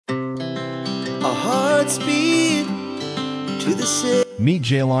our hearts beat to the city. Meet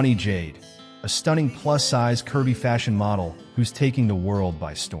Jaelani Jade, a stunning plus-size curvy fashion model who's taking the world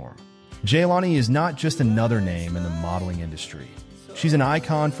by storm. Jaelani is not just another name in the modeling industry. She's an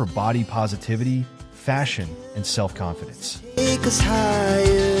icon for body positivity, fashion, and self-confidence. Take us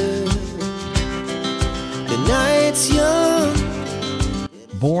higher. The night's young.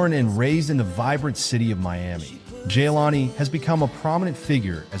 Born and raised in the vibrant city of Miami, Jaelani has become a prominent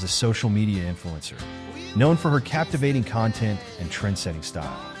figure as a social media influencer, known for her captivating content and trend-setting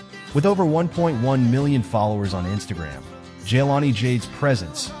style. With over 1.1 million followers on Instagram, Jaelani Jade's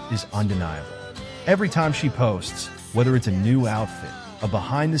presence is undeniable. Every time she posts, whether it's a new outfit, a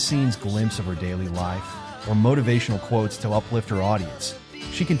behind-the-scenes glimpse of her daily life, or motivational quotes to uplift her audience,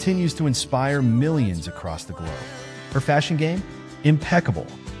 she continues to inspire millions across the globe. Her fashion game? Impeccable.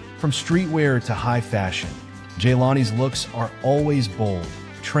 From streetwear to high fashion, Jaelani's looks are always bold,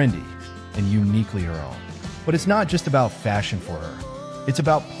 trendy, and uniquely her own. But it's not just about fashion for her. It's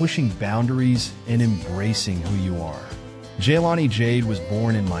about pushing boundaries and embracing who you are. Jaelani Jade was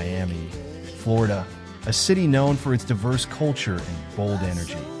born in Miami, Florida, a city known for its diverse culture and bold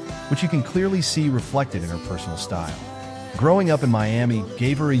energy, which you can clearly see reflected in her personal style. Growing up in Miami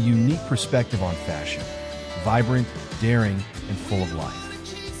gave her a unique perspective on fashion, vibrant, daring, and full of life.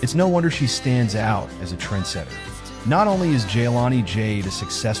 It's no wonder she stands out as a trendsetter. Not only is Jaelani Jade a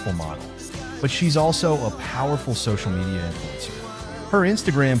successful model, but she's also a powerful social media influencer. Her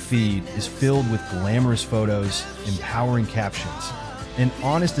Instagram feed is filled with glamorous photos, empowering captions, and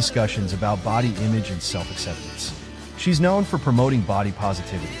honest discussions about body image and self-acceptance. She's known for promoting body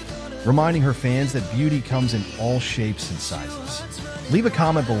positivity, reminding her fans that beauty comes in all shapes and sizes. Leave a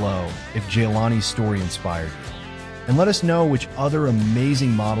comment below if Jaelani's story inspired you, and let us know which other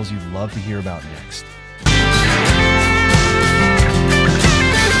amazing models you'd love to hear about next.